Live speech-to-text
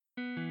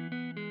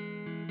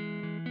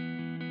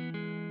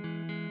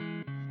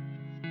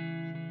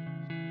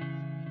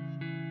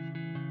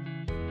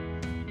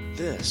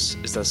This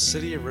is the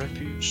City of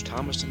Refuge,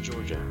 Thomaston,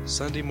 Georgia,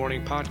 Sunday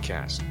morning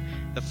podcast.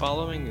 The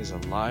following is a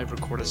live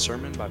recorded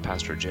sermon by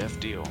Pastor Jeff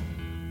Deal.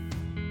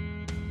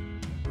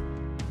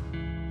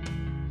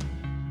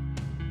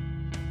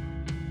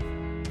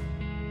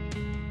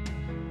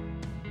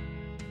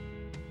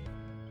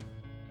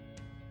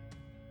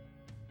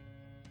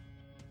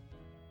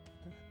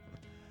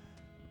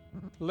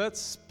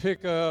 Let's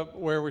pick up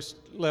where we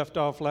left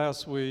off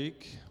last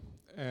week,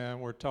 and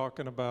we're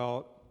talking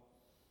about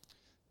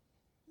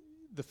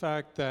the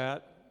fact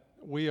that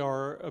we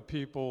are a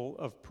people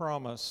of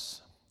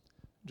promise,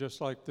 just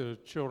like the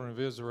children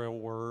of Israel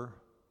were,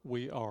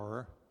 we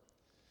are.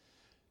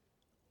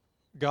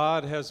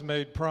 God has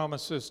made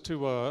promises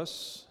to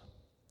us.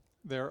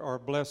 There are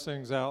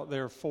blessings out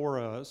there for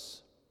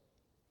us.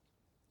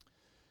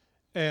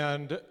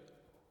 And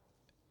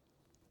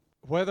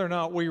whether or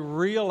not we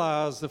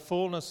realize the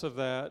fullness of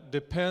that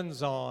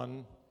depends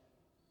on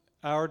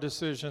our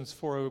decisions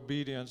for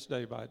obedience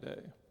day by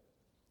day.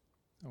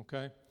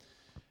 Okay?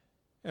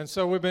 And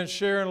so we've been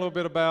sharing a little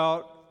bit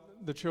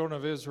about the children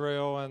of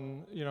Israel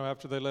and,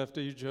 after they left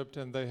Egypt,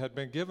 and they had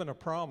been given a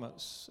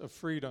promise of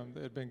freedom.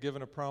 They had been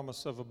given a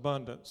promise of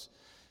abundance.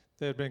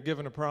 They had been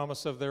given a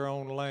promise of their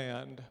own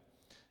land,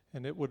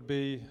 and it would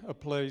be a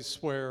place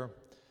where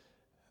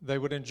they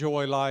would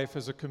enjoy life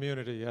as a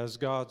community, as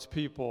God's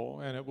people,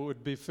 and it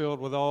would be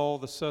filled with all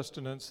the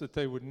sustenance that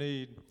they would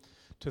need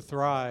to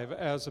thrive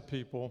as a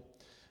people.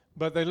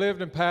 But they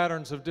lived in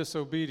patterns of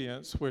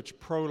disobedience, which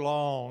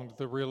prolonged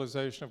the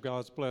realization of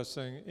God's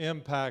blessing,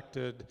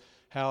 impacted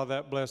how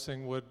that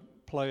blessing would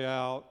play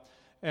out,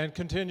 and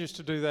continues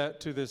to do that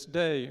to this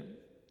day.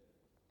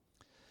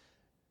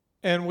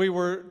 And we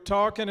were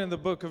talking in the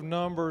book of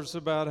Numbers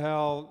about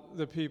how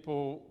the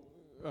people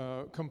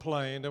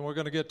complained, and we're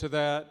going to get to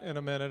that in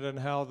a minute, and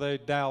how they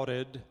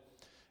doubted,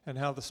 and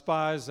how the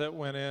spies that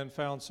went in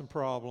found some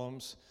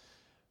problems.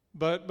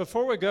 But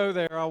before we go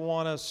there, I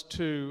want us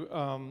to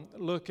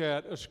look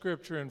at a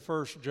scripture in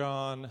 1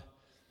 John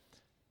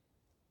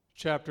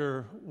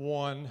chapter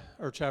 1,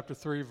 or chapter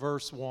 3,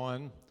 verse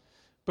 1,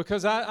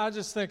 because I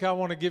just think I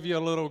want to give you a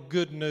little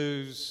good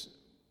news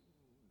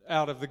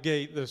out of the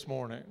gate this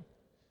morning.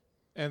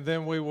 And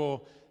then we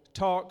will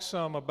talk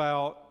some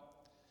about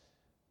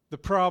the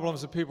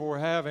problems that people were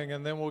having,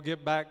 and then we'll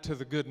get back to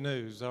the good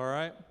news, all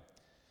right?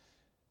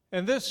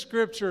 And this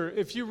scripture,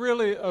 if you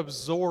really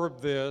absorb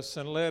this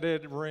and let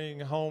it ring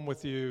home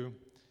with you,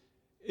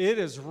 it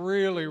is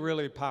really,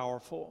 really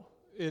powerful.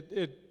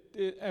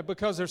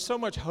 Because there's so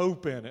much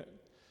hope in it,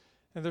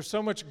 and there's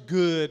so much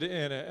good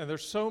in it, and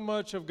there's so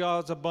much of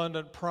God's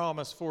abundant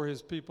promise for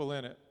His people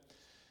in it.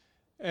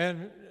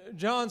 And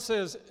John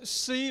says,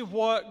 "See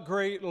what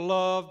great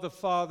love the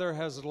Father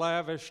has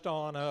lavished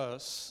on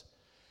us,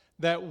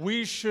 that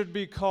we should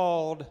be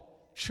called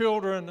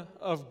children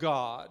of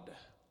God."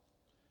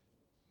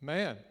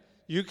 Man,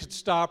 you could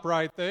stop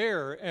right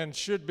there and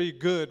should be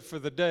good for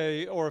the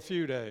day or a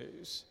few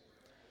days.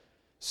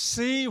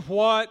 See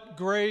what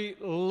great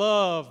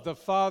love the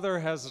Father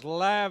has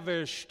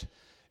lavished.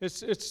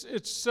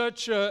 It's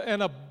such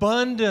an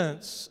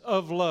abundance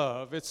of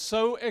love. It's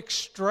so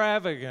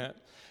extravagant.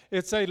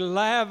 It's a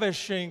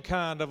lavishing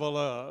kind of a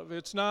love.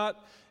 It's not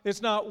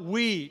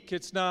weak.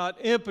 It's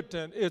not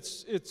impotent.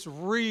 It's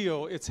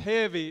real. It's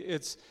heavy.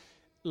 It's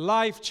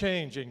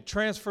life-changing,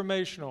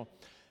 transformational.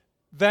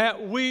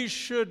 That we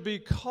should be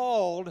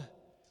called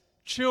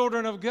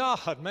children of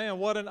God. Man,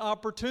 what an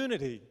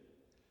opportunity.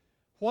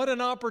 What an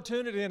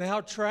opportunity, and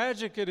how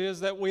tragic it is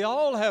that we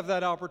all have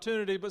that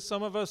opportunity, but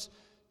some of us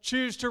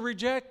choose to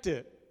reject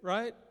it,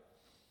 right?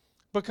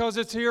 Because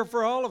it's here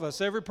for all of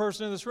us. Every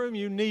person in this room,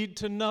 you need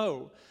to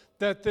know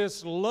that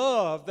this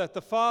love that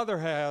the Father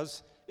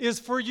has is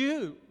for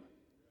you,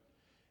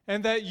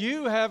 and that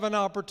you have an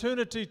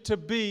opportunity to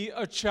be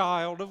a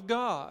child of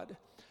God.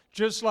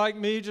 Just like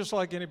me, just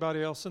like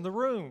anybody else in the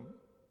room.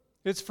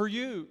 It's for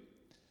you.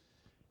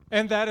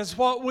 And that is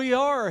what we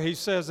are, he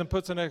says, and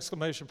puts an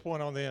exclamation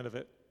point on the end of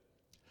it.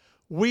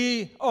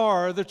 We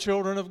are the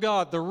children of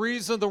God. The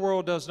reason the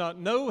world does not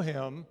know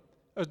Him,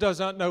 or does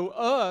not know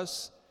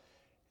us,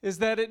 is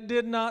that it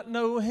did not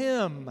know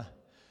Him.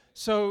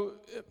 So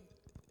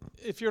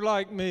if you're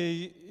like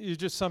me, you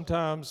just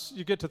sometimes,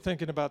 you get to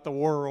thinking about the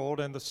world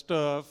and the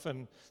stuff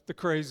and the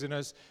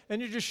craziness,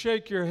 and you just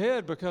shake your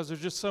head because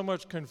there's just so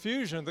much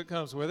confusion that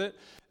comes with it.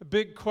 A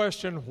big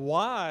question,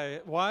 why?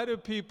 Why do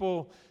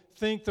people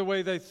think the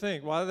way they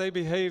think? Why do they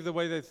behave the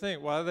way they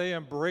think? Why do they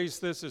embrace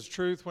this as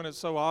truth when it's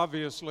so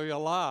obviously a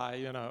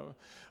lie,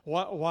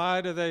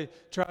 Why do they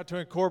try to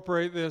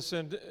incorporate this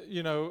and,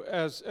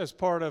 as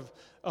part of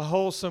a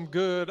wholesome,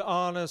 good,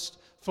 honest,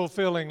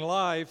 fulfilling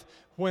life,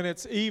 when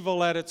it's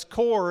evil at its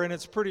core, and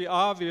it's pretty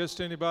obvious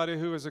to anybody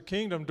who is a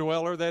kingdom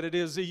dweller that it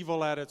is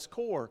evil at its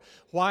core?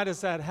 Why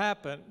does that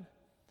happen?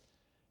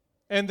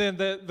 And then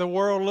the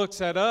world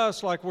looks at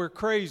us like we're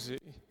crazy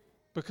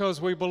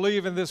because we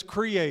believe in this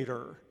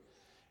creator,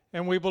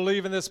 and we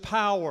believe in this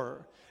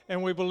power,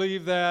 and we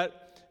believe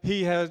that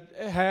He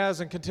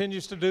has and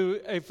continues to do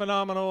a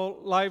phenomenal,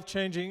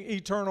 life-changing,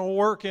 eternal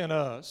work in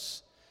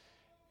us.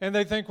 and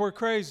they think we're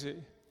crazy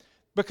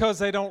because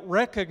they don't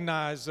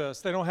recognize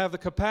us. They don't have the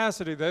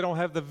capacity. They don't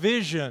have the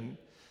vision.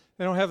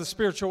 They don't have the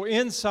spiritual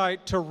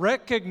insight to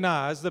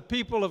recognize the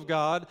people of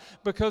God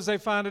because they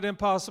find it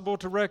impossible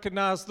to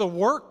recognize the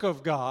work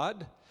of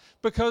God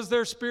because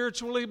they're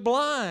spiritually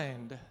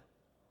blind.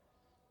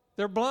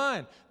 They're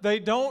blind. They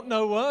don't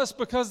know us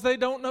because they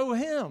don't know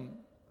Him.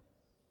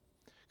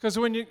 Because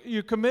when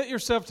you commit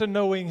yourself to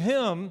knowing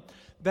Him,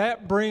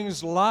 that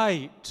brings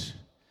light.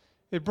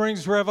 It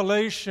brings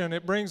revelation.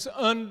 It brings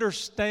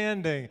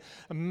understanding.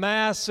 A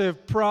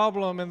massive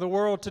problem in the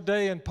world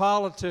today in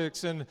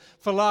politics and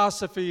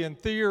philosophy and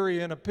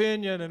theory and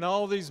opinion and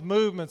all these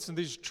movements and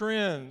these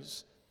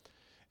trends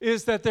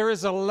is that there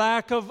is a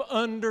lack of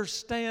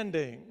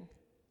understanding.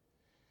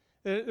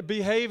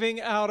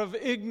 Behaving out of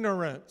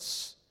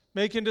ignorance.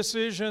 Making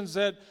decisions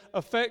that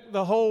affect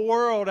the whole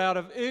world out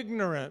of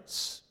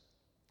ignorance.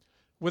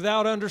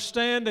 Without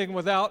understanding,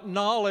 without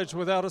knowledge,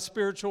 without a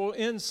spiritual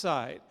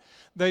insight.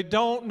 They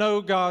don't know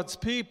God's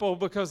people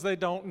because they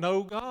don't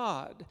know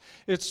God.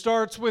 It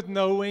starts with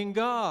knowing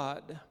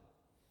God.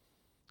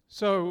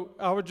 So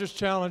I would just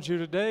challenge you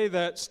today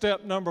that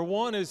step number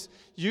one is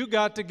you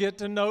got to get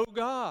to know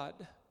God.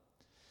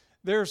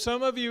 There are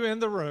some of you in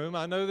the room,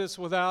 I know this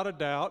without a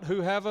doubt, who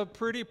have a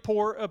pretty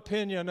poor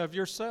opinion of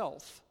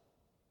yourself.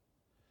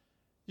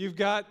 You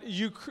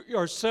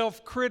are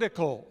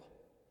self-critical.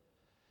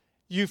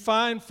 You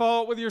find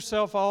fault with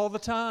yourself all the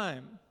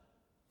time.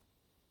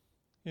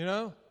 You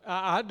know,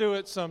 I do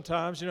it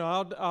sometimes. You know,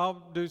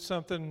 I'll do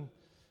something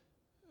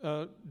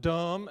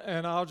dumb,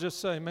 and I'll just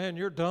say, man,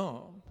 you're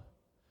dumb,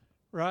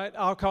 right?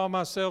 I'll call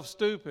myself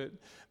stupid.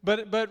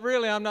 But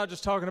really, I'm not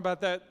just talking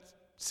about that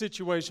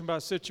situation by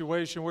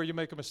situation where you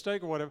make a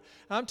mistake or whatever.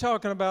 I'm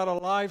talking about a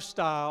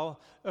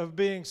lifestyle of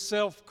being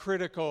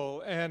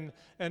self-critical and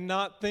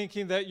not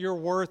thinking that you're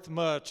worth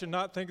much and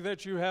not thinking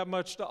that you have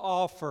much to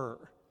offer.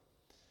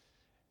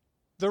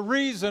 The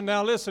reason,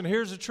 now listen,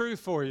 here's the truth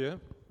for you.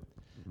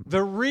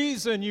 The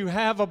reason you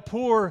have a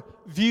poor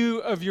view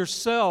of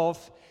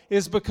yourself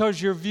is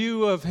because your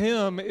view of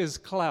Him is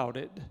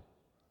clouded.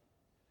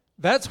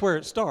 That's where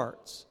it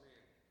starts.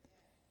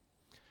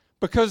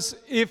 Because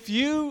if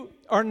you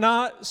are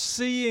not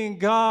seeing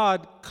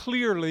God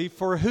clearly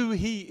for who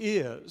He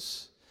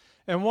is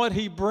and what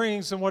He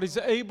brings and what He's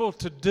able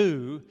to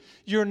do,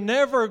 you're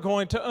never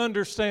going to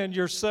understand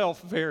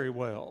yourself very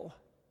well.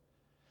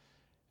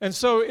 And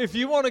so if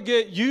you want to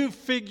get you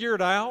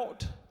figured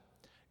out,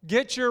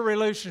 get your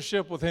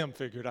relationship with Him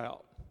figured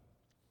out.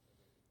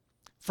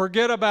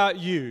 Forget about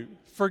you.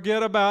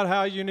 Forget about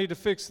how you need to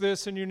fix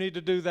this and you need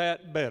to do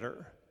that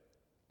better.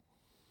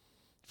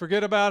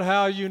 Forget about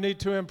how you need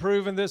to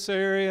improve in this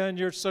area and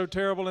you're so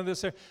terrible in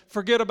this area.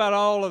 Forget about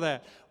all of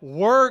that.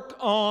 Work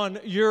on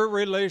your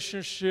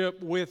relationship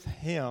with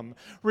Him.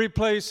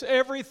 Replace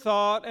every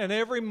thought and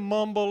every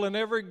mumble and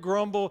every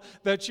grumble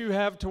that you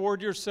have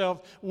toward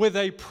yourself with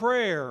a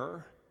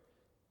prayer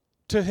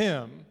to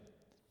Him.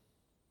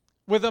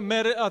 With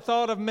a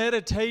thought of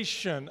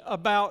meditation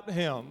about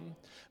Him.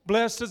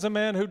 Blessed is a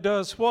man who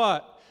does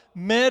what?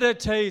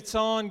 Meditates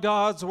on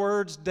God's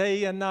words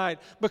day and night.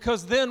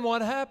 Because then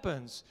what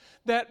happens?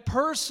 That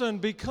person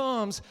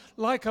becomes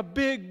like a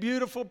big,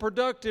 beautiful,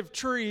 productive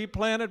tree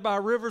planted by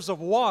rivers of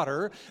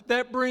water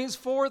that brings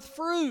forth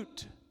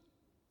fruit.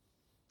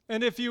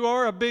 And if you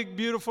are a big,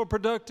 beautiful,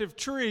 productive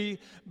tree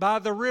by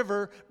the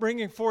river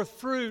bringing forth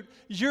fruit,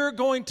 you're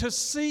going to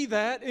see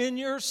that in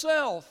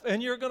yourself.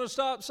 And you're going to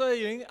stop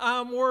saying,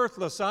 I'm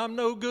worthless, I'm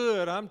no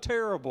good, I'm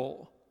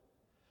terrible.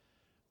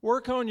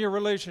 Work on your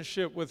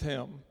relationship with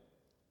Him.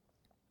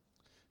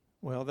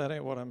 Well, that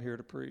ain't what I'm here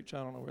to preach. I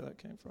don't know where that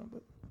came from.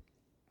 But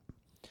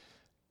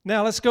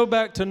now let's go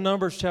back to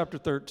Numbers chapter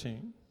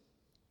 13.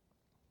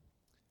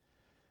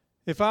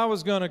 If I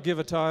was going to give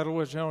a title,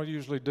 which I don't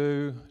usually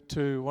do,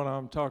 to what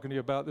I'm talking to you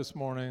about this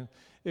morning,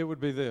 it would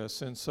be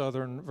this in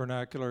Southern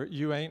vernacular: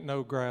 you ain't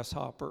no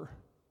grasshopper.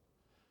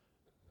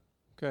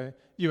 Okay?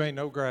 You ain't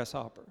no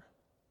grasshopper.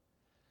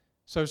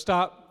 So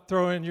stop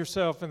throwing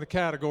yourself in the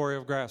category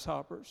of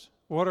grasshoppers.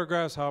 What are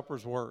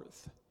grasshoppers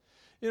worth?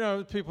 You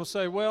know, people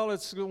say, well,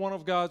 it's one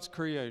of God's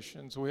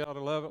creations. We ought to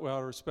love it. We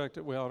ought to respect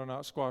it. We ought to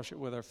not squash it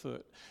with our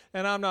foot.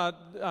 And I'm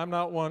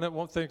not one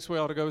that thinks we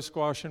ought to go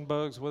squashing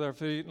bugs with our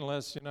feet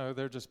unless, you know,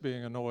 they're just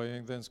being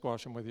annoying. Then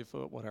squash them with your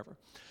foot, whatever.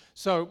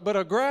 So, but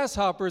a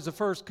grasshopper is a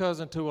first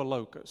cousin to a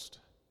locust.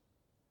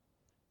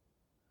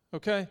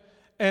 Okay?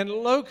 And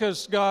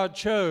locusts God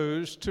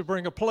chose to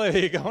bring a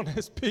plague on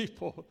His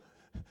people,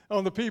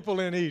 on the people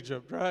in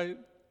Egypt, right?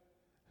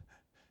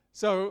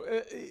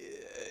 So,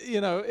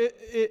 you know,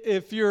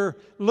 if you're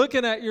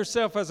looking at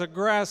yourself as a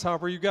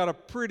grasshopper, you've got a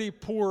pretty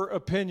poor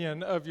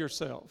opinion of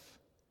yourself.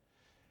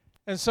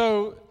 And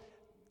so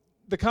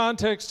the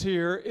context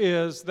here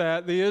is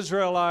that the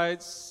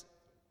Israelites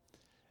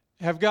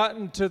have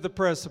gotten to the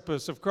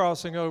precipice of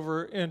crossing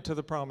over into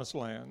the promised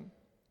land.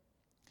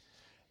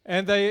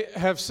 And they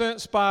have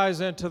sent spies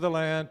into the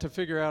land to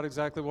figure out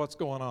exactly what's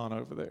going on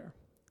over there.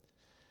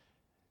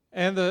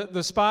 And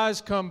the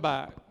spies come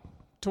back,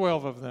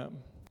 12 of them.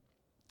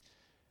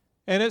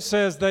 And it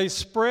says, they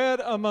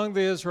spread among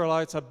the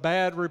Israelites a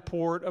bad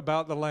report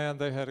about the land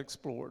they had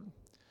explored.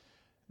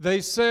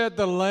 They said,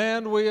 the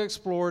land we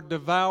explored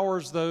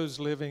devours those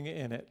living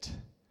in it.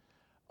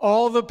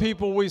 All the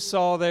people we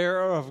saw there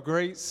are of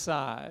great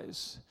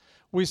size.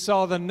 We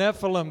saw the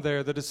Nephilim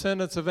there, the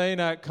descendants of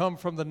Anak come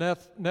from the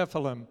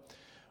Nephilim.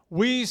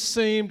 We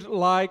seemed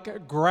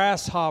like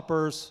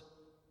grasshoppers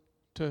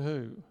to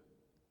who?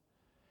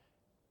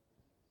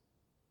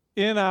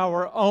 In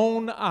our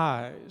own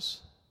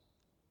eyes.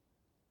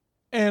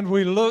 And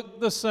we looked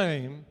the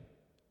same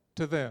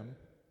to them.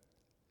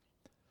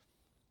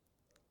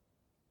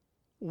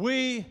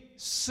 We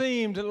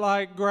seemed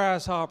like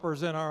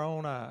grasshoppers in our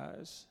own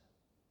eyes.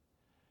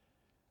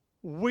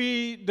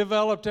 We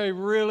developed a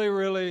really,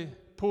 really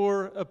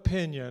poor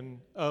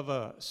opinion of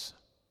us.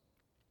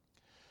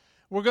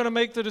 We're going to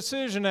make the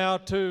decision now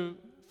to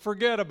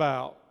forget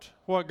about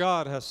what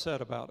God has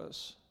said about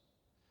us.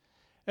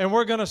 And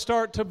we're going to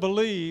start to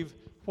believe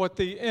what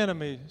the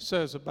enemy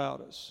says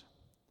about us.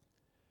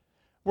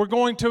 We're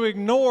going to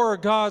ignore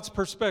God's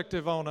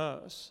perspective on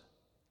us,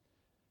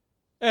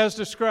 as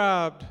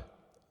described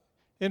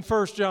in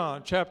 1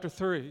 John chapter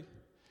 3,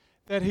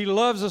 that He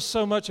loves us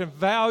so much and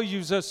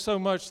values us so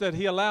much that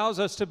He allows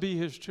us to be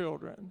His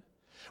children.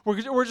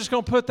 We're just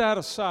going to put that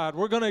aside.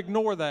 We're going to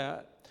ignore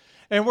that.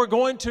 And we're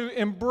going to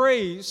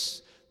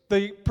embrace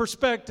the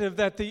perspective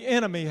that the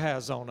enemy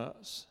has on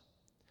us.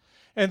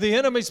 And the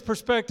enemy's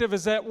perspective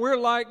is that we're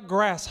like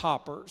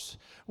grasshoppers.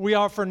 We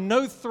offer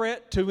no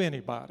threat to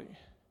anybody.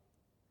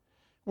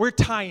 We're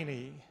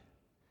tiny.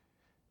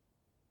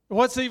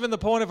 What's even the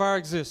point of our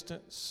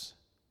existence?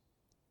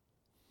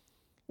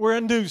 We're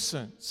a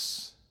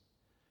nuisance.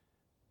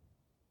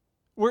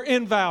 We're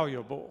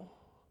invaluable.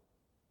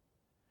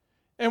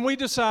 And we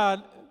decide,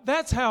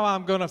 that's how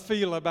I'm going to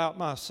feel about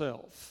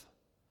myself.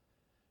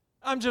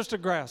 I'm just a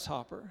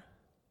grasshopper.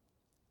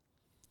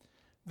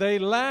 They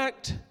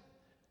lacked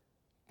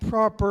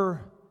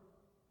proper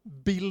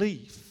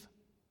belief.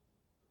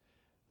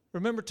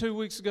 Remember 2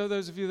 weeks ago,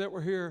 those of you that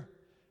were here,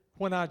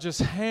 when I just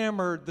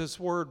hammered this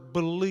word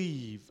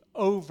believe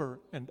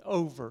over and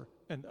over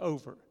and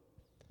over.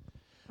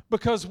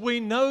 Because we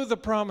know the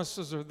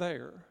promises are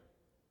there.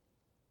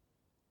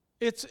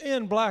 It's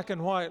in black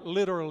and white,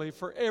 literally,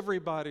 for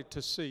everybody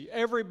to see.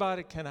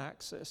 Everybody can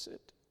access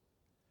it.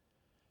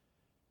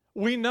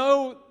 We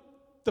know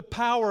the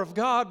power of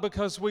God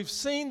because we've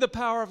seen the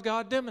power of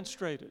God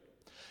demonstrated.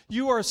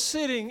 You are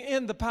sitting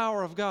in the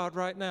power of God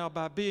right now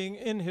by being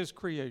in His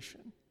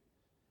creation.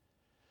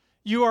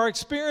 You are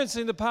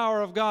experiencing the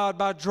power of God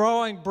by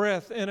drawing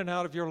breath in and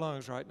out of your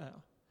lungs right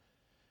now.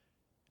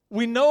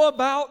 We know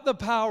about the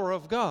power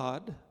of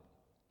God,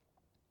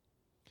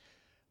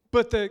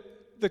 but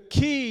the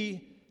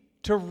key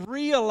to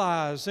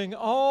realizing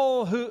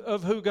all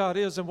of who God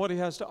is and what He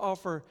has to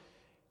offer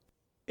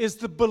is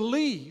the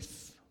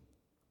belief.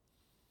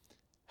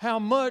 How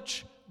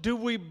much do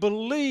we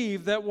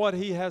believe that what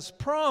He has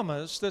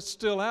promised that's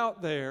still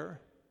out there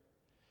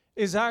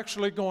is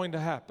actually going to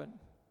happen?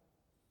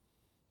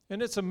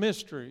 And it's a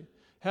mystery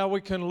how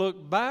we can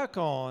look back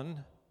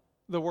on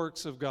the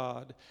works of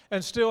God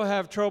and still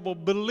have trouble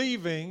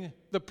believing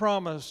the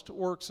promised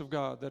works of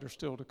God that are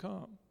still to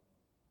come.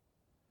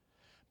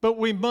 But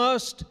we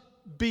must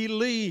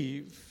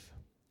believe.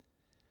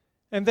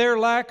 And their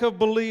lack of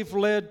belief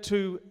led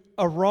to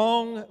a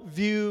wrong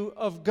view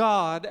of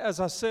God, as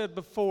I said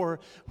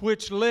before,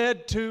 which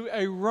led to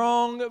a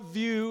wrong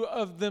view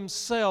of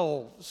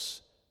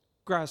themselves,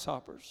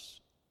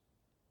 grasshoppers.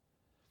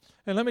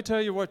 And let me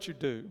tell you what you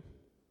do.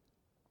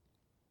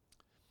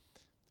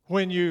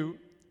 When you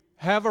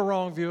have a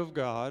wrong view of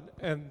God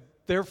and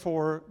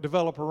therefore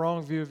develop a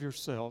wrong view of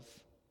yourself,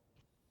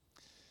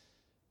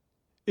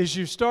 is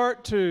you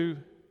start to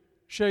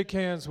shake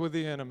hands with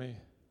the enemy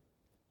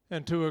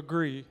and to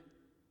agree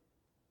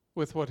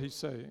with what he's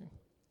saying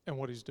and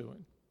what he's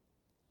doing.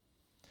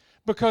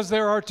 Because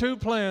there are two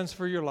plans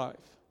for your life.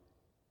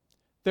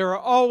 There are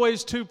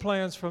always two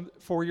plans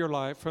for your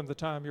life from the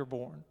time you're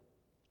born.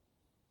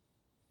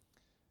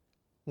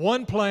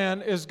 One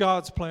plan is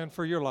God's plan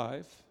for your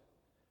life.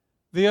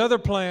 The other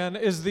plan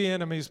is the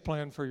enemy's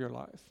plan for your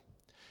life.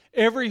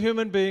 Every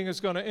human being is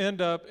going to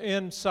end up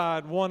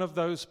inside one of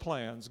those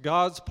plans,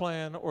 God's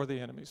plan or the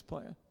enemy's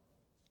plan.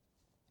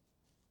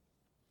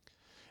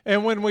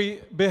 And when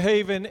we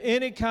behave in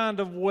any kind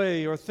of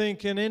way or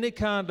think in any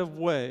kind of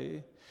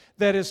way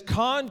that is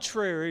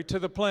contrary to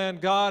the plan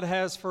God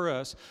has for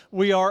us,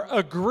 we are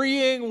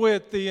agreeing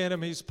with the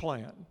enemy's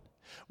plan.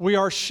 We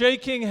are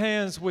shaking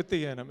hands with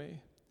the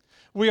enemy.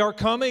 We are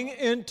coming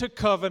into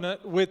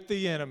covenant with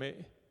the enemy.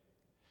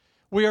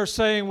 We are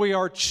saying we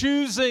are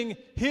choosing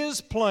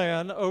his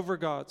plan over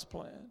God's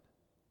plan.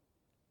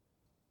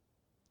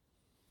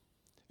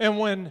 And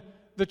when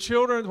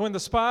the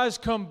spies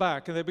come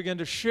back and they begin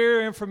to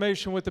share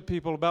information with the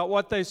people about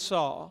what they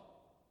saw,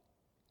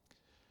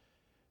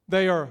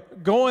 they are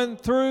going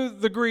through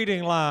the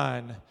greeting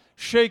line,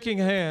 shaking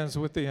hands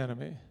with the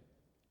enemy.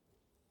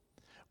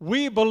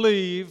 We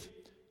believe,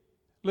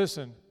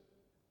 listen,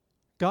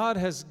 God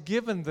has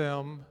given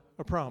them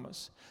a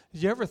promise.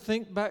 Did you ever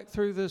think back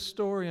through this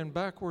story in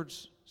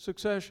backwards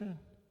succession?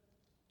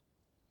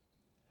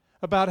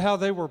 About how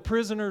they were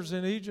prisoners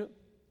in Egypt,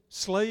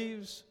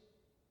 slaves,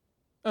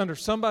 under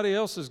somebody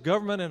else's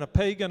government in a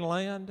pagan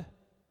land,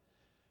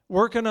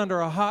 working under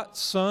a hot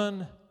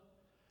sun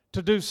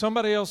to do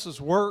somebody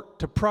else's work,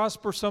 to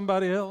prosper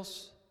somebody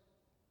else,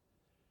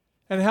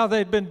 and how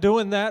they'd been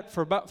doing that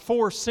for about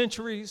 4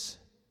 centuries.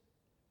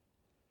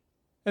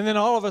 And then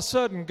all of a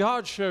sudden,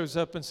 God shows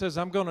up and says,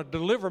 I'm going to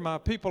deliver my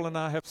people, and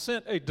I have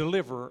sent a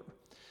deliverer.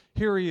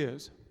 Here he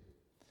is.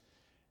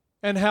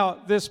 And how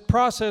this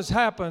process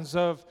happens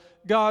of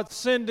God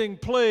sending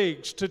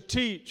plagues to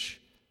teach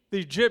the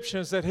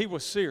Egyptians that he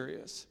was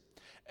serious,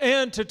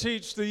 and to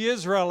teach the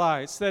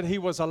Israelites that he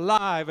was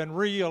alive and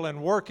real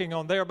and working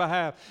on their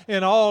behalf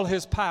in all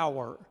his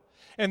power.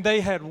 And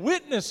they had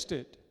witnessed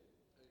it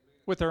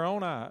with their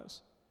own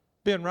eyes,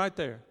 been right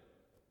there.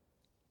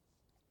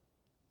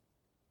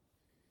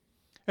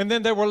 And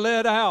then they were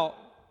led out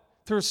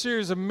through a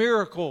series of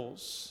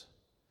miracles.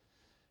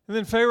 And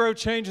then Pharaoh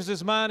changes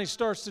his mind. He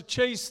starts to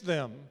chase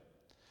them.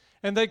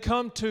 And they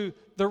come to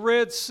the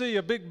Red Sea,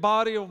 a big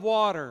body of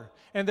water.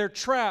 And they're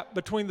trapped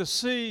between the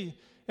sea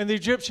and the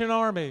Egyptian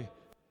army.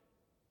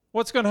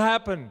 What's going to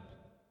happen?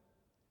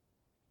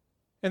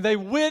 And they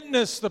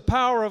witness the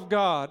power of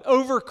God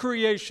over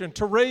creation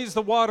to raise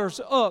the waters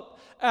up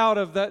out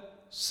of that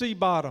sea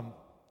bottom,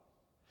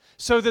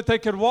 so that they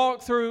could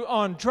walk through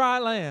on dry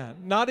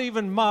land, not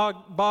even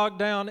bogged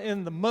down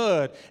in the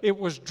mud. It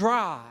was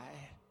dry,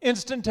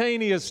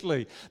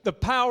 instantaneously. The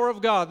power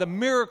of God, the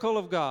miracle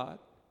of God.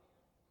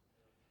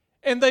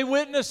 And they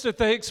witnessed it,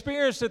 they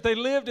experienced it, they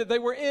lived it, they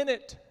were in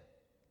it.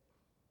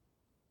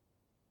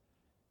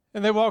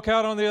 And they walk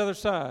out on the other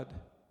side.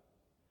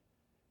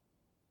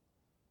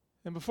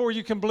 And before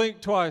you can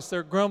blink twice,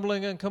 they're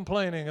grumbling and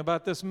complaining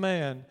about this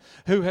man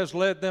who has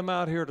led them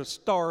out here to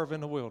starve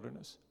in the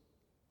wilderness.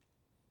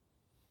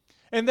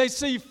 And they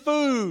see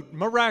food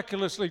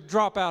miraculously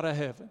drop out of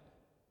heaven.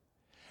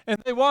 And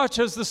they watch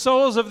as the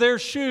soles of their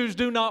shoes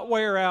do not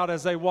wear out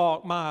as they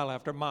walk mile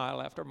after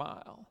mile after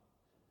mile.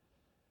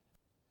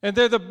 And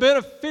they're the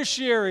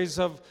beneficiaries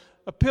of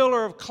a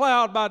pillar of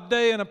cloud by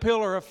day and a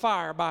pillar of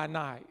fire by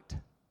night.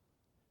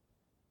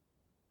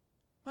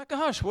 My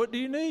gosh, what do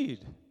you need?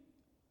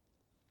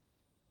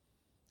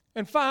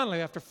 And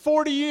finally, after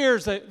 40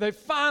 years, they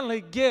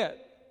finally get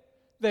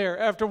there.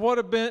 After what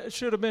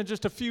should have been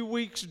just a few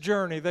weeks'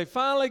 journey, they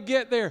finally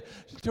get there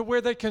to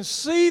where they can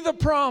see the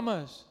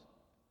promise.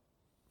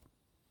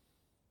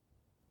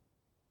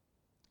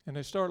 And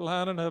they start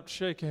lining up to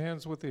shake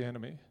hands with the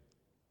enemy.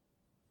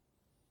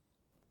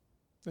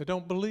 They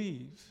don't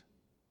believe.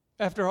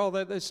 After all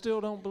that, they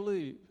still don't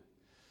believe.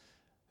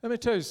 Let me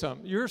tell you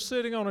something. You're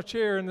sitting on a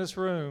chair in this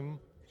room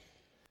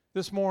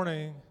this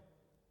morning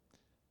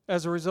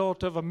as a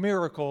result of a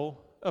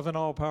miracle of an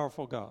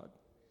all-powerful God.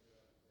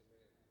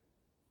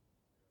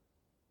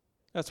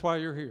 That's why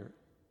you're here.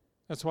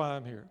 That's why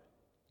I'm here.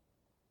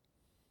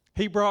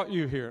 He brought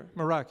you here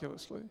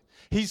miraculously.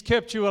 He's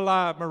kept you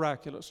alive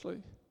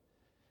miraculously.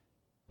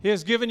 He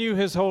has given you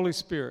His Holy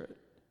Spirit,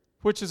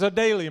 which is a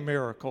daily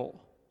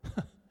miracle.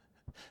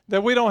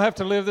 That we don't have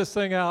to live this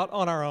thing out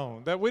on our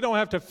own. That we don't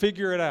have to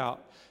figure it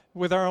out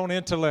with our own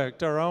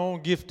intellect, our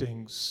own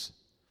giftings.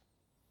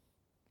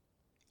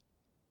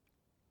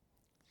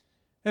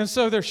 And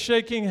so they're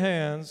shaking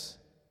hands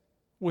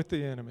with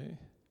the enemy.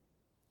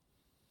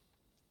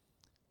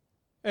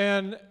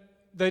 And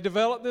they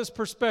develop this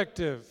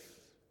perspective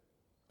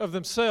of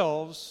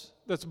themselves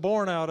that's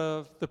born out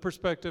of the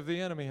perspective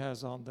the enemy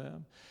has on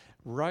them.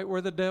 Right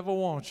where the devil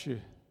wants you.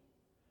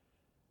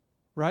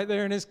 Right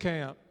there in his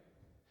camp.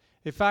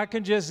 If I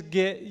can just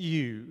get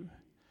you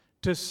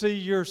to see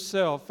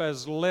yourself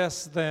as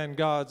less than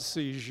God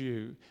sees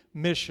you,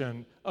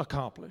 mission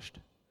accomplished.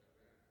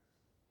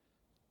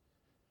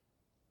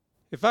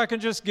 If I can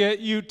just get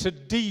you to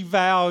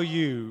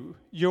devalue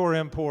your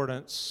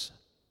importance,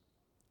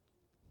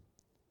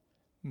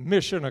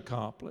 mission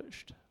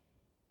accomplished.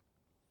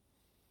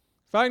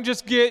 If I can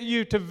just get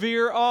you to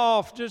veer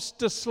off just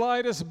the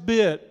slightest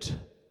bit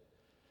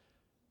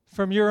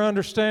from your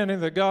understanding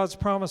that God's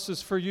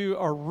promises for you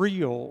are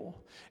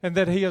real and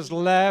that He has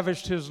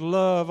lavished His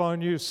love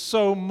on you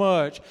so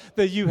much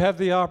that you have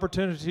the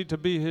opportunity to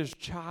be His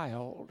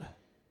child,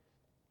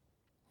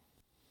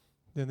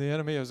 then the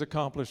enemy has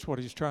accomplished what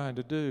he's trying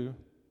to do.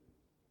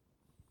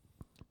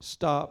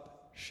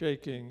 Stop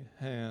shaking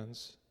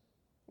hands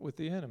with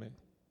the enemy.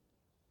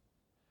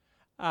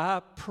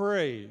 I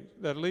pray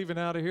that leaving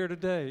out of here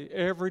today,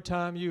 every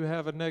time you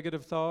have a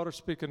negative thought or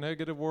speak a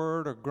negative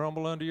word or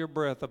grumble under your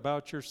breath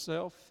about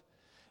yourself,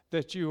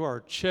 that you are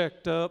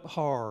checked up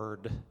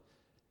hard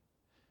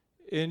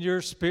in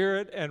your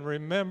spirit and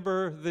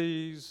remember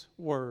these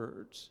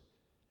words.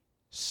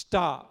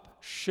 Stop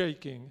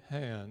shaking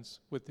hands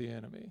with the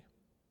enemy.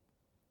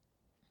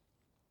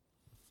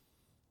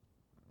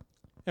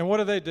 And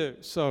what do?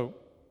 So,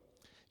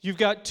 you've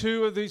got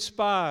two of these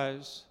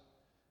spies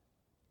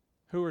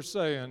who are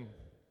saying,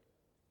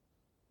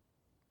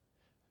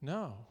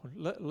 no,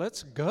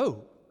 let's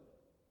go.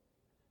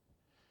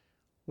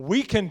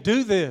 We can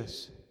do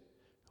this.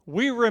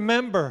 We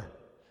remember.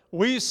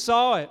 We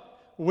saw it.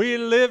 We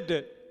lived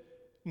it.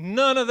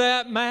 None of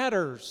that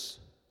matters.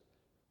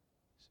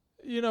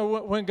 You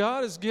know, when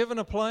God has given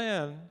a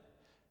plan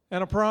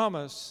and a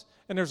promise,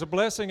 and there's a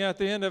blessing at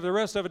the end of it, the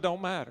rest of it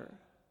don't matter.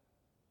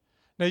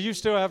 Now, you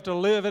still have to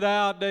live it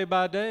out day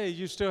by day.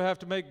 You still have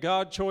to make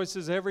God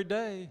choices every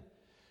day.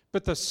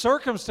 But the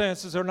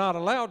circumstances are not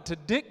allowed to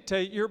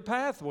dictate your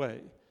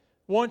pathway.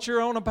 Once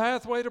you're on a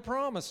pathway to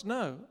promise,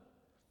 no.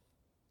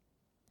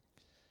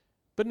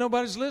 But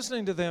nobody's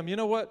listening to them. You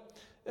know what?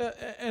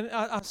 And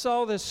I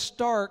saw this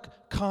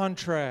stark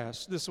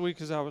contrast this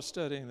week as I was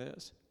studying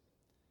this.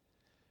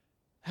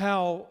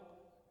 How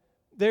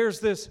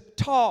there's this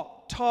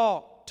talk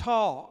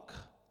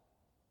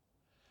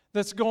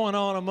that's going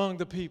on among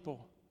the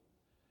people.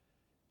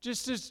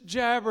 Just this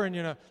jabbering,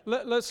 you know.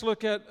 Let's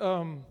look at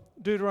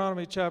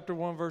Deuteronomy chapter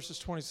 1, verses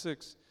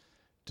 26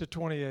 to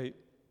 28.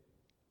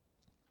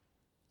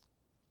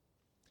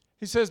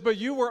 He says, "But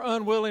you were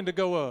unwilling to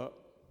go up.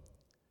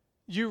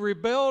 You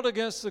rebelled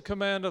against the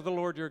command of the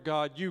Lord your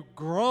God. You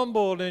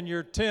grumbled in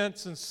your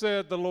tents and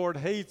said, 'The Lord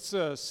hates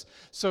us.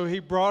 So he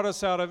brought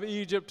us out of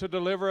Egypt to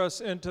deliver us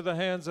into the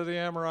hands of the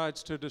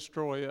Amorites to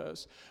destroy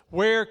us.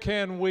 Where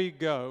can we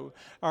go?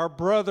 Our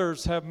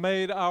brothers have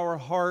made our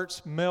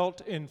hearts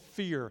melt in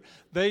fear.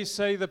 They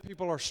say the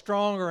people are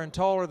stronger and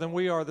taller than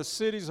we are. The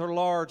cities are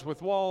large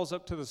with walls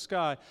up to the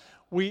sky.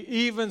 We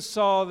even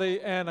saw the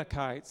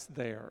Anakites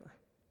there.'"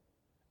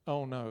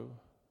 Oh no.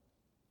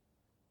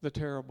 The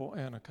terrible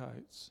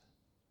Anakites.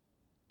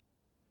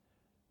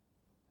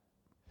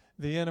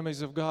 The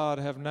enemies of God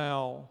have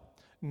now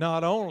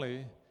not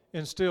only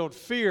instilled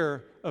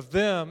fear of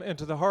them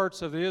into the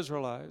hearts of the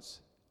Israelites,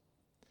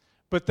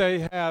 but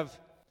they have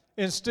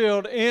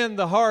instilled in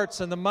the hearts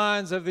and the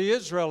minds of the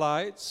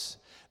Israelites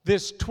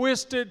this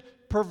twisted,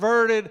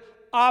 perverted,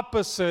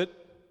 opposite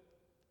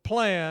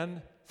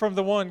plan from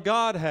the one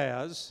God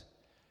has,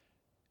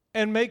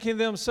 and making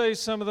them say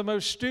some of the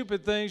most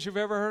stupid things you've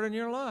ever heard in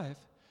your life.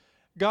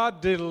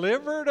 God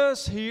delivered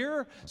us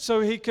here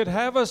so he could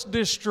have us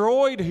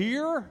destroyed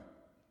here?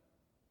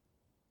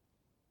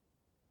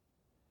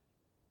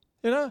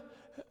 You know,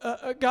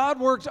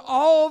 God worked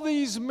all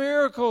these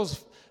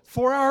miracles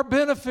for our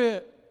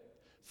benefit,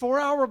 for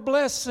our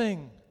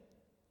blessing,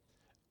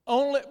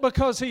 only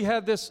because he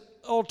had this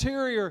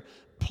ulterior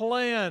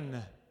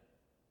plan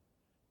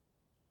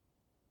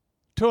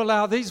to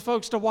allow these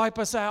folks to wipe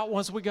us out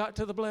once we got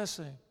to the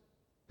blessing.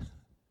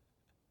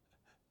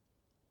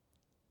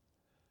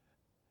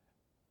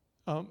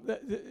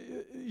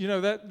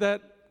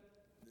 That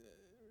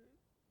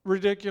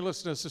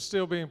ridiculousness is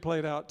still being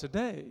played out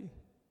today.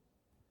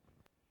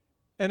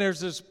 And there's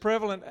this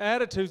prevalent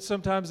attitude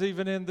sometimes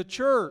even in the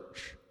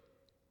church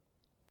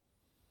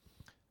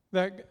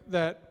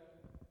that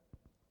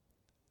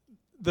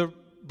the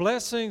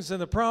blessings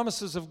and the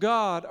promises of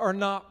God are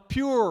not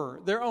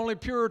pure. They're only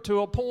pure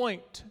to a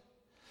point.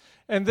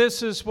 And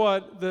this is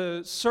what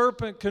the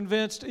serpent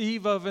convinced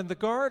Eve of in the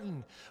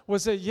garden,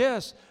 was that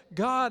yes,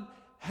 God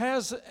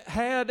has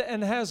had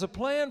and has a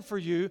plan for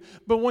you,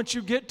 but once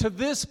you get to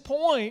this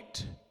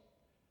point,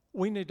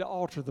 we need to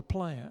alter the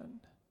plan.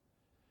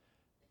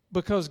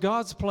 Because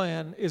God's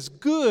plan is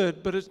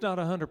good, but it's not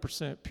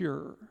 100%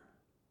 pure.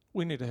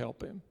 We need to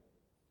help him.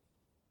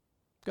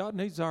 God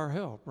needs our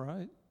help,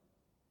 right?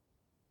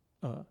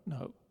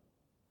 No.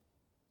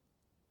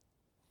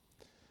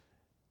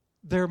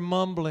 They're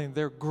mumbling,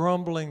 they're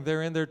grumbling,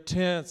 they're in their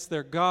tents,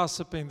 they're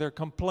gossiping, they're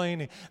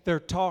complaining, they're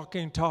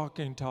talking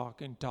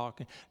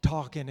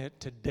it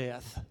to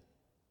death.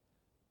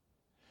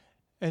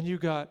 And you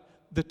got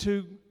the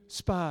two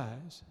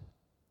spies,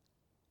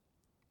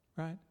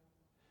 right?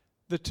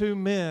 The two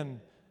men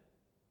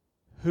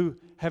who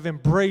have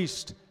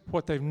embraced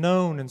what they've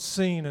known and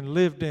seen and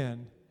lived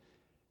in.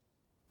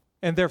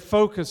 And their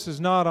focus is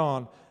not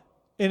on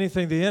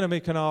anything the enemy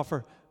can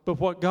offer,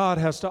 but what God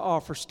has to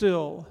offer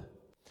still.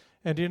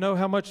 And do you know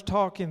how much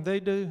talking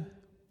they do?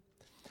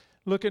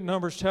 Look at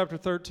Numbers chapter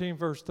 13,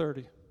 verse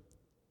 30.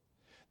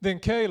 Then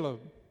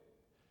Caleb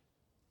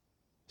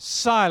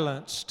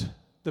silenced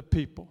the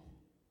people.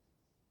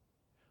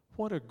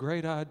 What a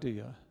great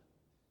idea.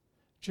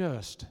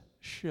 Just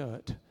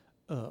shut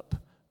up,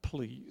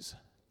 please.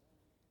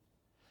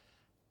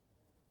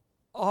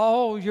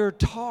 All your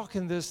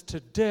talking this to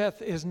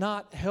death is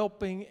not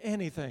helping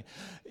anything.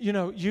 You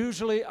know,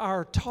 usually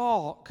our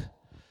talk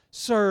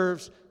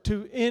serves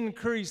to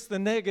increase the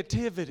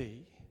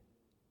negativity,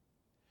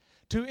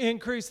 to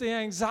increase the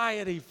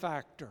anxiety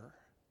factor,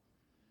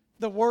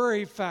 the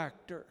worry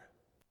factor.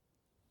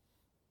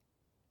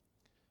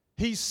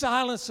 He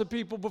silenced the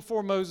people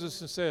before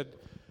Moses and said,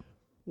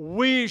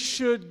 "We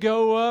should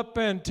go up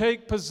and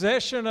take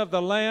possession of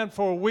the land,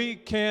 for we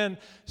can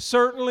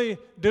certainly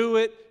do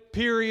it,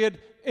 period,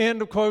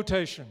 end of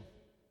quotation."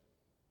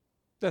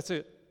 That's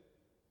it.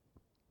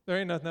 There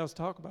ain't nothing else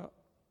to talk about.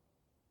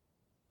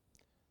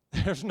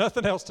 There's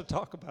nothing else to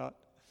talk about.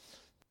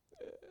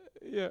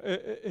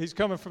 He's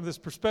coming from this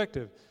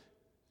perspective.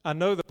 I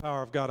know the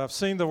power of God. I've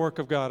seen the work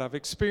of God. I've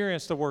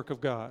experienced the work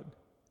of God.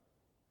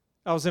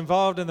 I was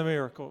involved in the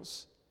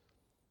miracles.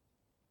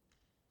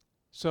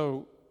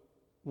 So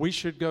we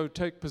should go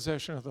take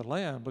possession of the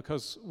land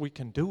because we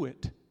can do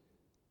it.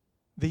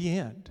 The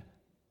end.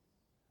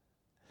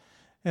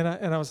 And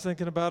I was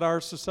thinking about our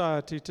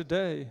society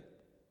today.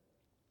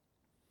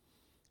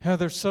 How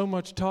there's so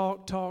much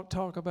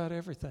talk about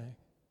everything.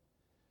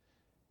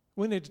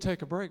 We need to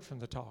take a break from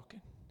the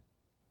talking.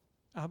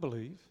 I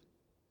believe.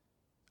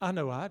 I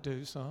know I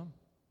do some.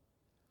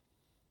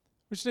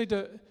 We just need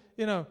to,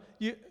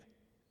 you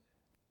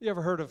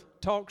ever heard of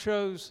talk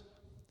shows?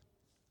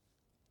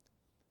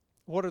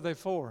 What are they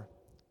for?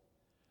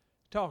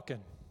 Talking.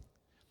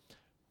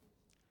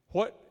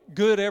 What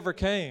good ever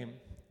came?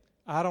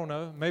 I don't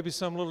know. Maybe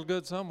some little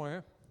good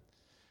somewhere.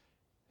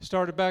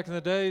 Started back in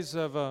the days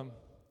of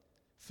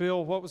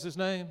Phil, what was his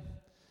name?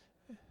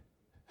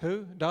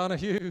 Who?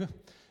 Donahue.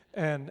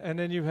 And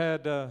then you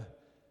had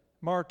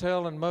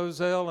Martell and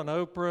Moselle and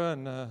Oprah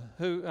and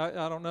who?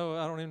 I don't know.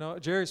 I don't even know.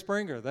 Jerry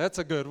Springer. That's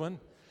a good one.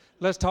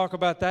 Let's talk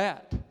about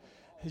that.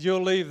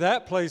 You'll leave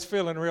that place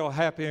feeling real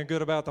happy and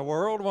good about the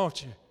world,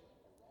 won't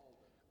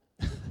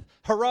you?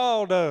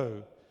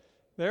 Geraldo.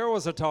 There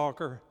was a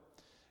talker.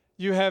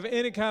 You have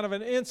any kind of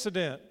an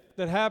incident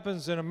that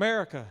happens in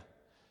America.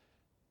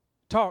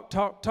 Talk.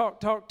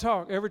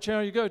 Every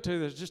channel you go to,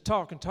 there's just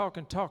talking.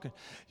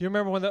 You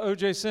remember when the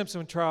O.J.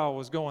 Simpson trial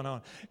was going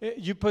on.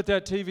 You put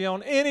that TV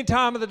on any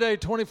time of the day,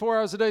 24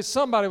 hours a day,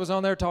 somebody was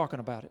on there talking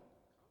about it.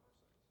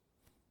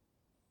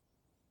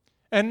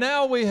 And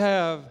now we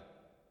have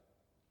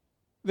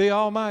the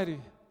almighty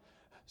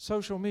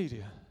social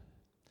media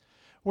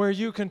where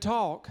you can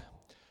talk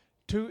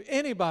to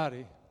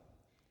anybody,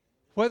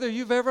 whether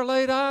you've ever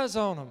laid eyes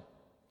on them,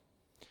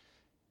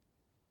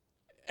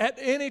 at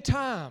any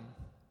time.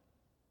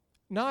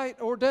 Night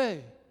or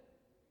day.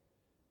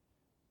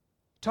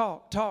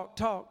 Talk.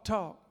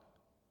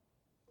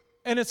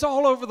 And it's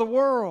all over the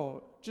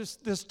world,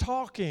 just this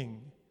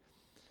talking.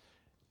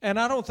 And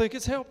I don't think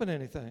it's helping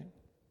anything.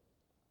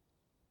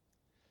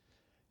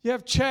 You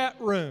have chat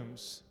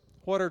rooms.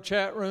 What are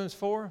chat rooms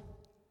for?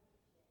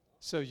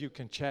 So you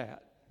can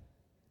chat.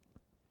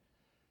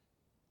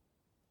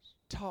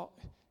 Talk.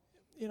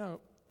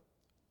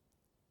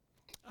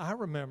 I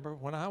remember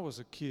when I was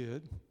a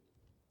kid,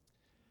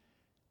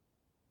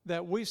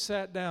 that we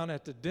sat down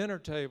at the dinner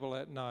table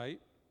at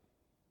night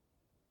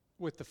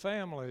with the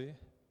family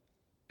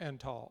and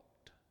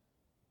talked.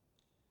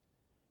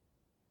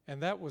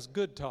 And that was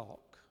good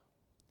talk,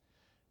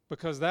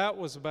 because that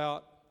was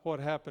about what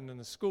happened in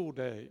the school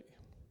day.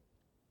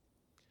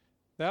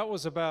 That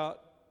was about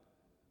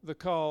the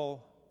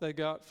call they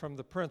got from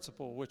the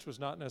principal, which was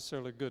not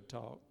necessarily good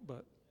talk,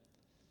 but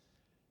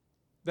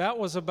that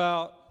was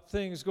about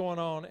things going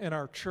on in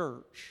our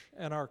church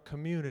and our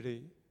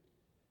community.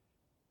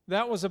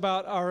 That was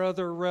about our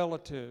other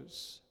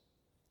relatives.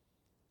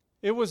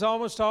 It was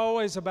almost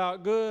always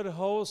about good,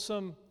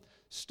 wholesome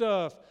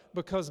stuff,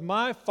 because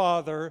my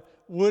father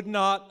would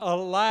not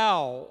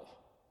allow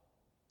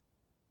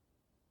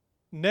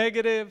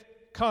negative,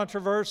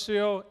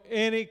 controversial,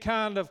 any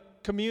kind of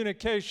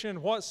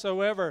communication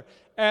whatsoever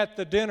at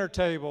the dinner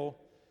table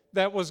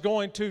that was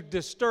going to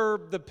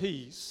disturb the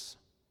peace.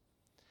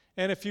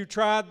 And if you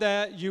tried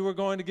that, you were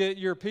going to get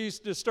your peace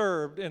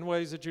disturbed in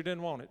ways that you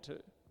didn't want it to.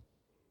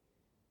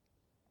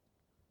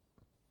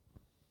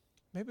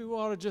 Maybe we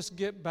ought to just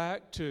get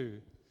back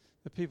to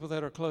the people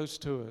that are close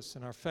to us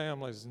and our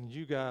families and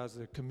you guys,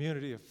 the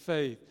community of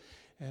faith,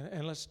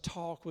 and let's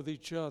talk with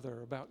each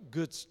other about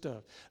good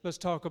stuff. Let's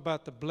talk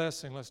about the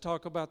blessing. Let's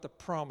talk about the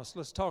promise.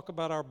 Let's talk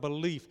about our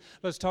belief.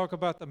 Let's talk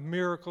about the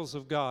miracles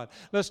of God.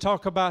 Let's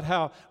talk about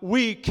how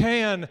we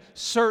can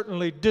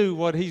certainly do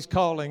what He's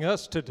calling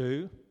us to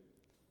do,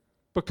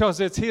 because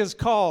it's His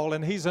call,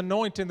 and He's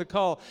anointing the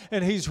call,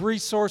 and He's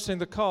resourcing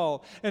the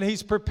call, and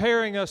He's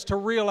preparing us to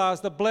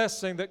realize the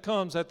blessing that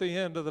comes at the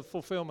end of the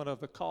fulfillment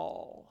of the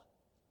call.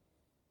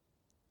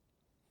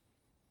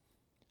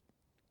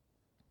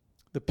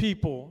 The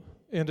people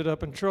ended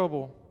up in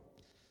trouble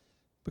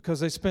because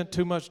they spent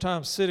too much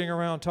time sitting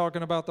around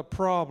talking about the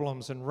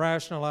problems and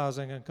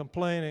rationalizing and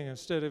complaining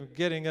instead of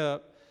getting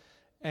up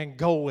and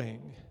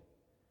going.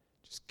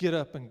 Just get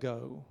up and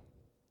go.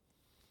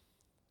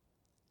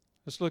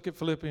 Let's look at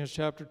Philippians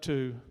chapter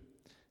 2,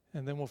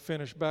 and then we'll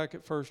finish back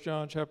at 1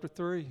 John chapter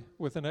 3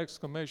 with an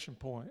exclamation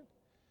point.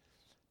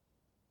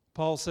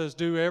 Paul says,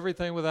 do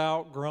everything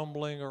without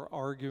grumbling or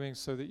arguing,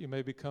 so that you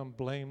may become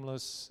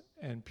blameless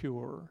and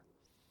pure,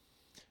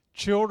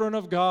 children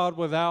of God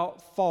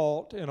without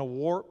fault in a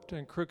warped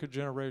and crooked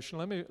generation.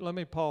 Let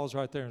me pause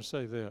right there and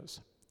say this.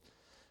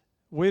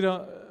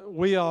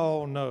 We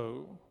all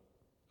know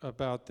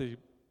about the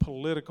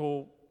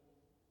political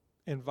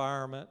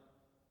environment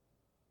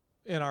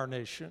in our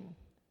nation,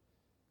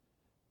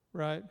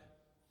 right?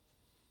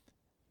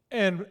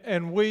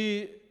 And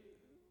we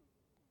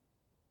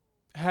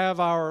have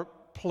our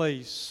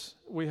place,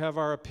 we have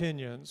our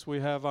opinions, we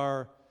have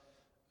our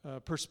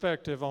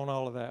perspective on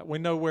all of that. We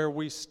know where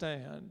we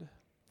stand.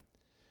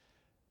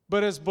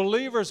 But as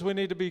believers, we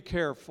need to be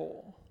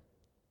careful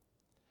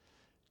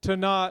to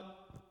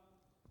not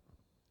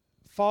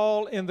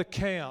fall in the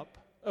camp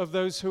of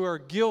those who are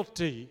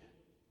guilty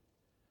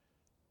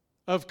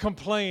of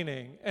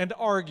complaining and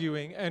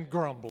arguing and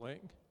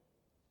grumbling.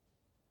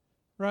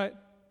 Right?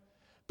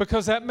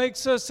 Because that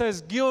makes us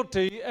as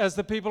guilty as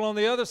the people on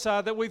the other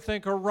side that we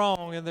think are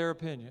wrong in their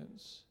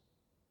opinions.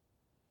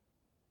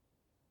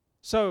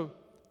 So,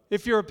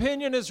 if your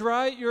opinion is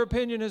right, your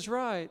opinion is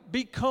right.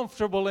 Be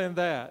comfortable in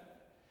that.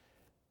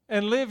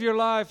 And live your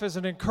life as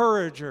an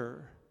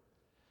encourager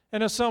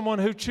and as someone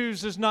who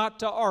chooses not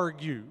to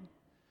argue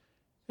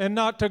and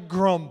not to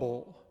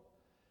grumble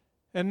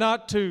and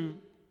not to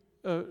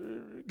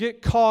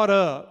get caught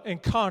up in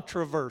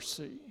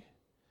controversy.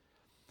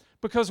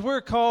 Because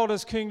we're called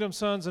as kingdom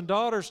sons and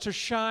daughters to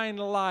shine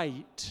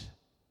light.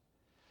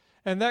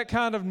 And that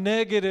kind of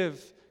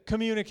negative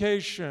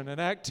communication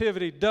and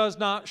activity does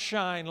not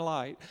shine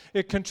light.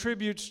 It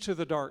contributes to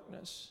the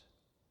darkness.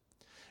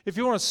 If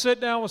you want to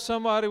sit down with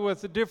somebody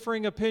with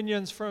differing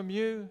opinions from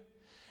you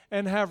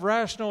and have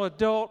rational,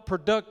 adult,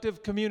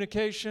 productive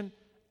communication,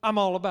 I'm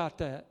all about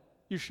that.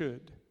 You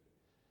should.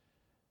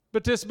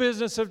 But this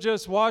business of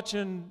just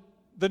watching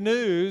the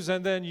news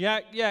and then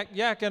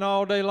yakking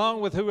all day long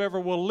with whoever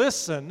will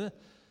listen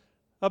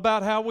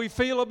about how we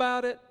feel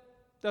about it,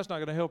 that's not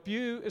going to help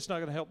you. It's not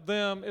going to help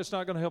them. It's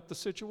not going to help the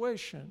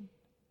situation.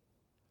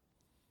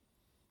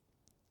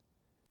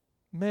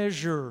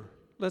 Measure.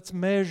 Let's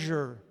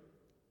measure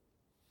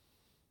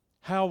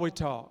how we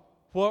talk,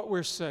 what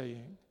we're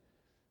saying,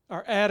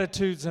 our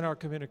attitudes in our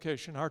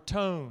communication, our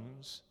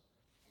tones,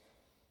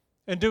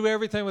 and do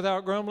everything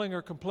without grumbling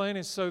or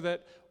complaining so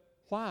that,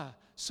 why?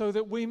 So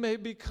that we may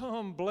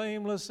become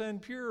blameless and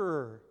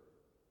pure.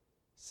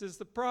 This is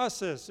the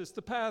process. It's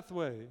the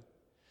pathway.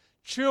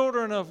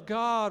 Children of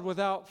God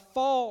without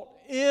fault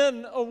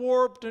in a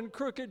warped and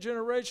crooked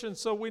generation.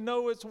 So we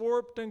know it's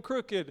warped and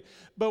crooked,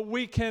 but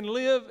we can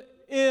live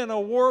in a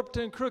warped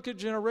and crooked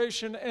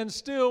generation and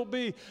still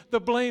be the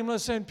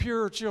blameless and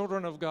pure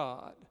children of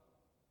God.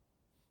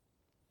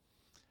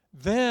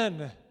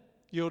 Then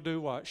you'll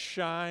do what?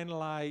 Shine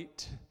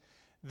light.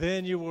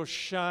 Then you will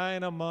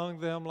shine among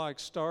them like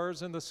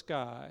stars in the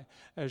sky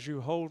as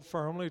you hold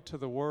firmly to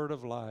the word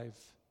of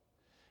life.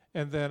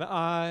 And then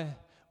I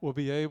will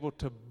be able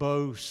to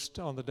boast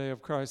on the day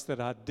of Christ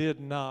that I did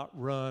not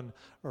run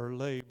or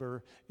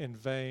labor in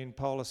vain.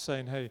 Paul is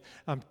saying, hey,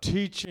 I'm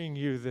teaching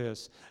you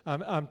this.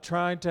 I'm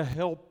trying to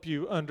help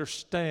you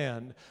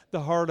understand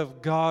the heart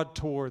of God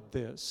toward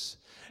this.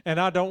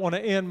 And I don't want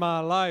to end my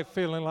life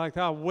feeling like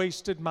I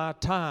wasted my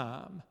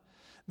time,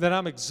 that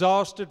I'm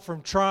exhausted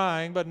from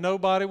trying, but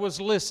nobody was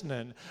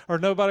listening or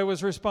nobody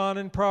was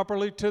responding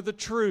properly to the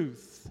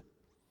truth.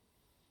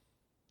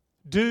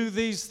 Do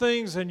these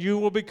things and you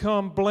will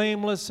become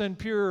blameless and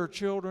pure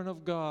children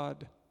of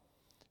God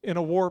in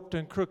a warped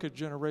and crooked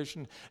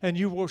generation, and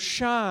you will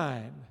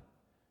shine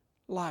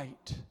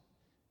light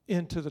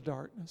into the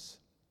darkness.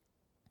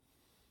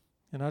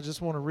 And I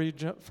just want to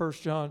read 1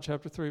 John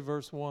chapter 3,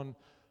 verse 1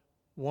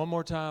 one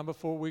more time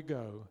before we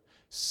go.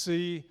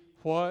 See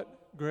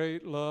what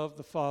great love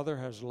the Father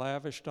has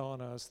lavished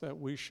on us that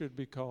we should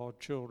be called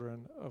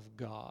children of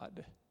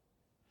God.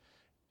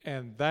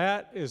 And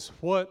that is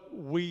what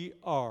we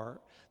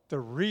are. The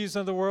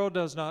reason the world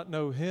does not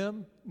know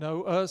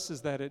us,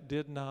 is that it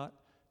did not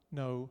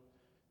know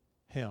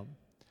Him.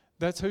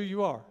 That's who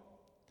you are.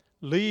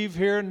 Leave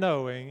here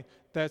knowing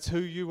that's who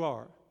you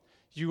are.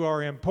 You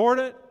are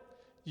important.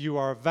 You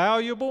are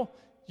valuable.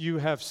 You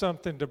have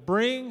something to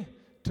bring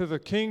to the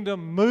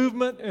kingdom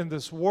movement in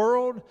this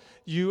world.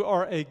 You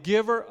are a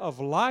giver of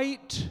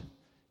light.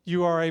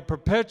 You are a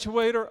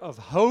perpetuator of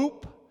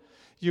hope.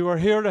 You are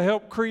here to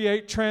help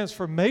create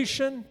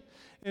transformation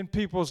in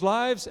people's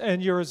lives,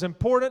 and you're as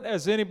important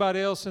as anybody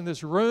else in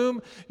this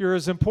room. You're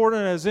as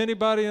important as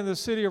anybody in the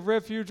City of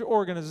Refuge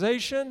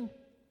organization.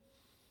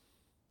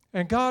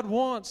 And God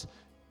wants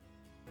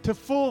to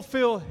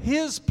fulfill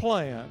His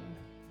plan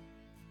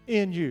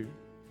in you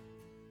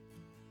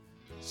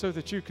so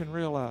that you can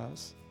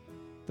realize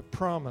the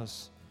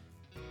promise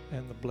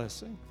and the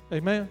blessing.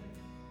 Amen.